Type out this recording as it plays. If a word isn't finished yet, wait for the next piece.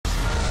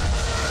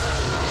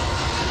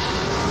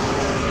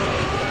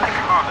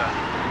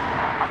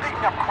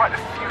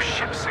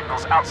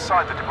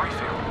outside the debris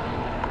field.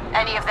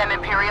 Any of them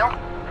Imperial?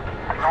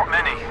 Not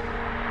many.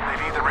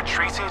 They've either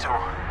retreated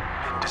or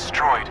been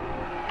destroyed.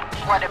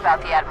 What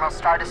about the Admiral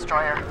Star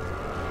Destroyer?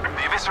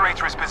 The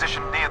Eviscerator is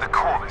positioned near the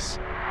Corvus.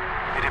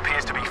 It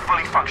appears to be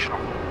fully functional.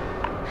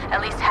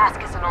 At least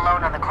Hask isn't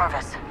alone on the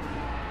Corvus.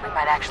 We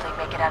might actually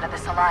make it out of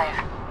this alive.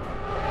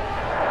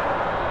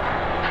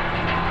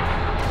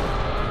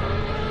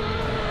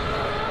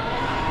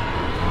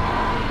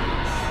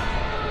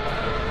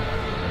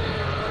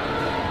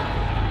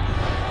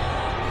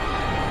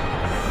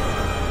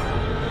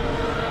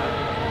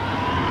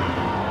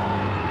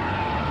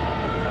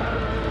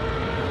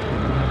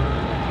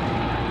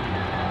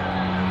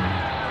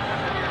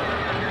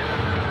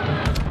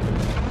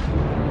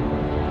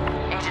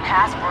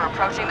 We're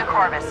approaching the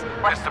Corvus.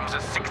 What? Systems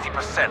at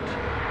 60%.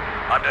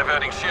 I'm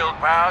diverting shield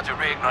power to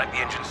reignite the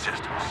engine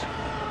systems.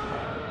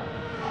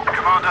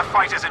 Commander,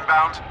 fighters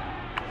inbound.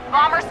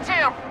 Bombers 2,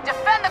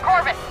 defend the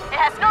Corvus. It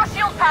has no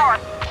shield power.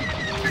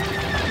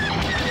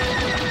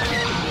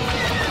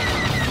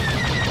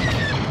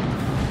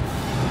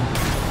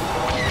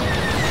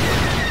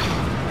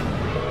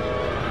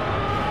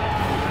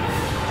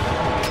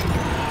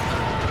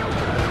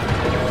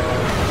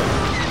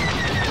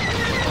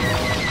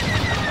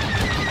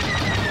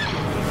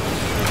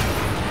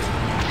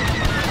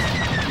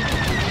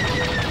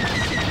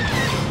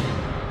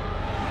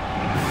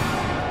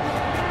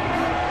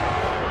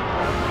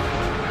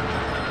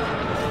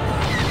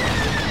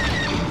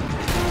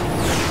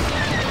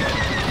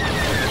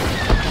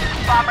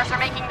 Bombers are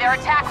making their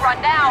attack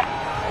run now.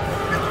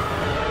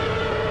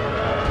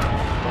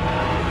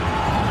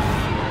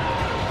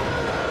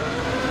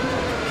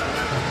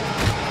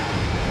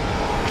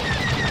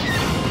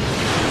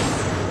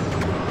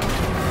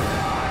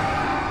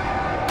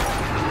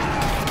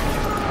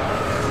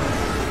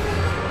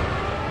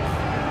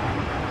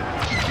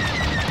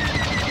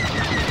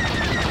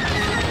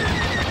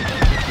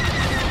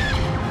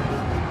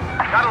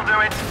 That'll do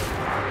it.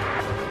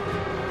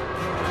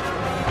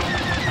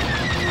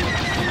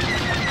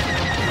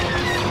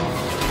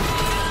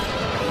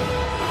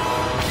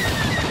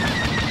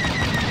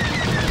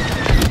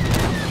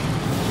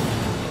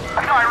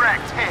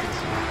 Direct hit.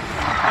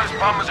 Those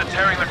bombers are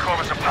tearing the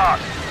Corvus apart.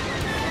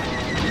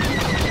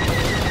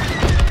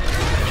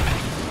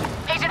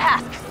 Agent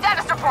Hask,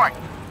 status report.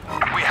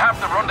 We have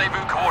the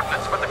rendezvous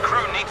coordinates, but the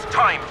crew needs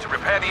time to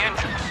repair the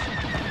engines.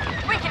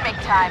 We can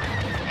make time.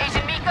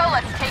 Agent Miko,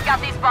 let's take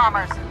out these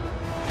bombers.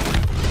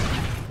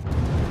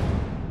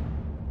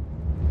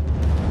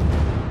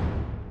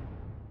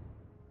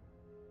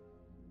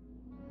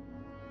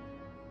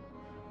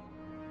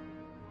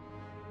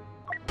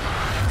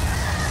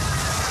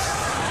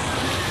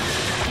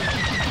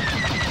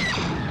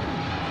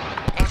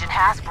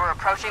 We're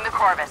approaching the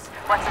Corvus.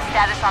 What's the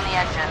status on the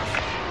engines?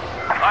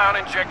 Ion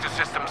injector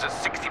systems at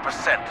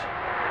 60%.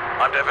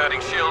 I'm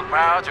diverting shield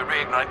power to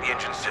reignite the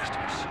engine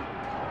systems.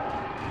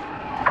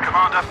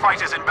 Commander,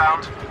 fighters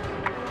inbound.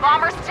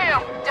 Bombers 2,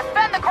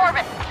 defend the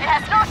Corvus. It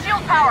has no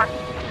shield power.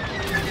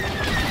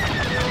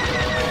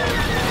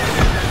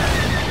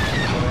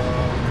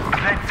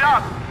 They're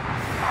done.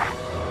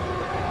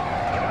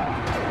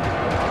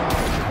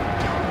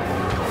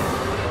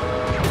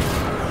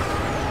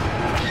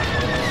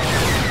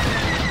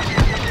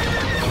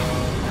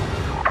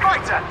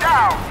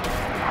 Down!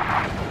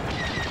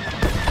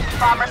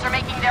 Bombers are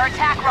making their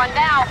attack run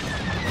now.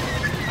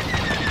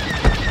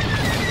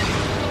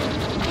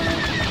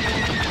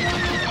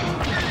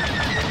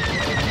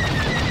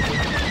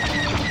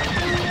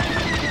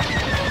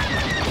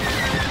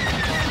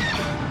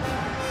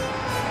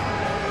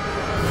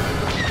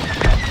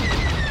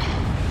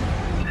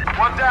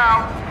 One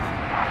down.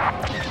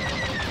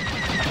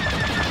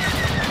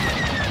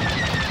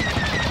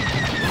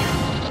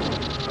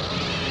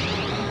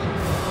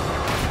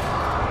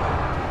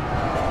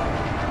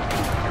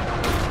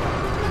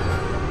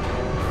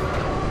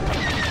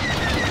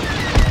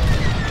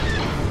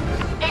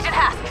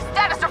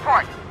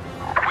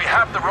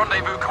 The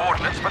rendezvous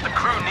coordinates, but the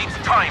crew needs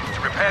time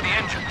to repair the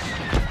engines.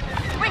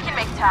 We can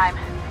make time.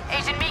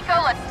 Agent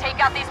Miko, let's take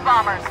out these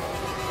bombers.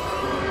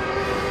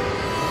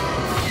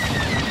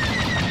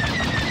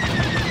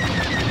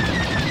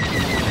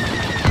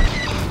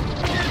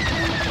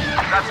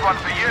 That's one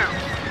for you.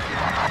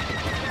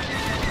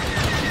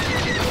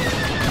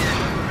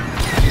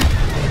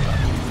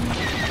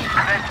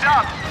 They're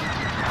done.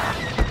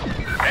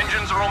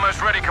 Engines are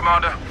almost ready,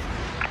 Commander.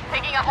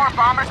 Picking up more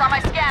bombers on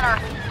my scanner.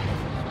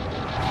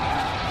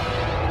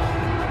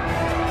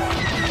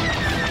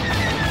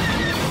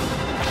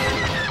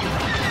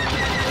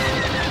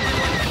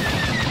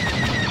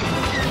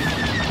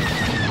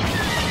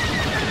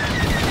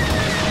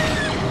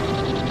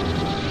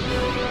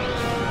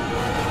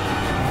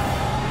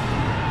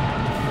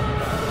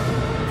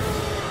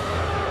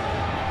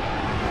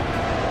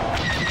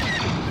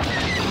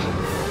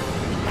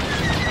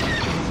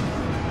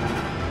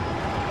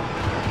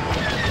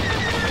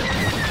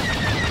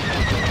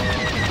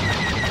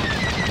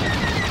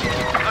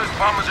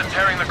 Bombers are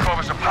tearing the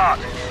Corvus apart.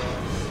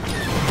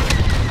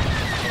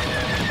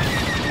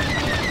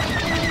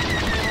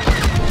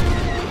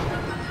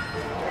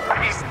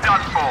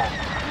 Engines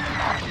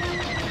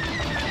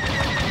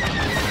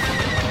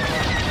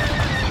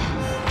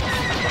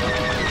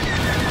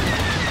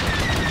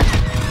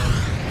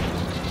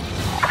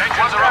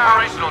are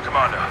operational,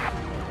 Commander.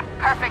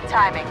 Perfect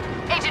timing.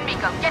 Agent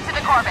Miko, get to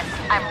the Corvus.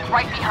 I'm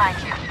right behind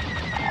you.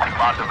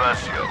 Commander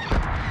Versio,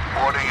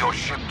 order your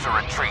ship to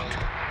retreat,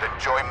 then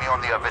join me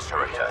on the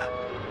Eviscerator.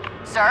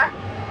 Sir?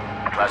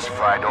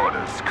 Classified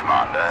orders,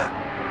 Commander.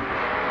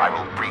 I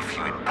will brief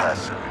you in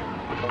person.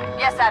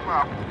 Yes,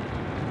 Admiral.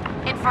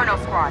 Inferno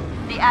Squad,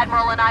 the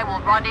Admiral and I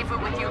will rendezvous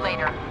with you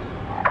later.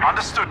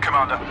 Understood,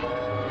 Commander.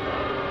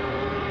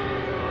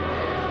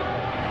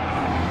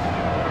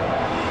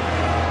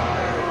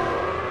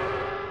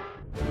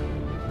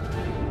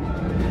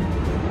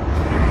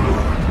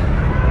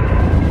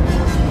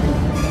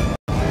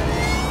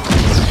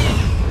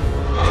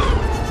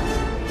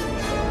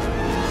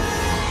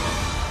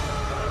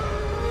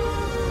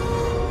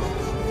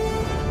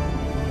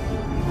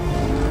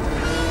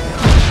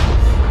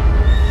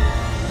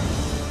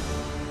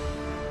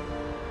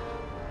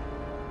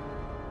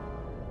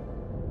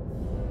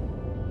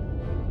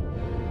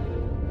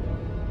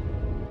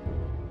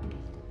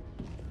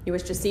 You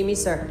wish to see me,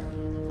 sir?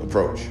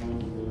 Approach.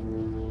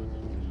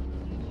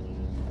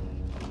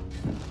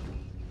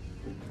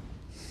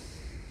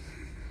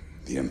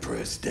 The Emperor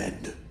is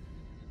dead.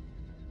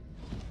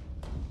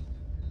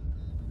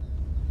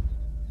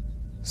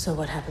 So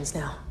what happens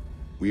now?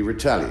 We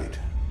retaliate,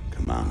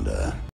 Commander.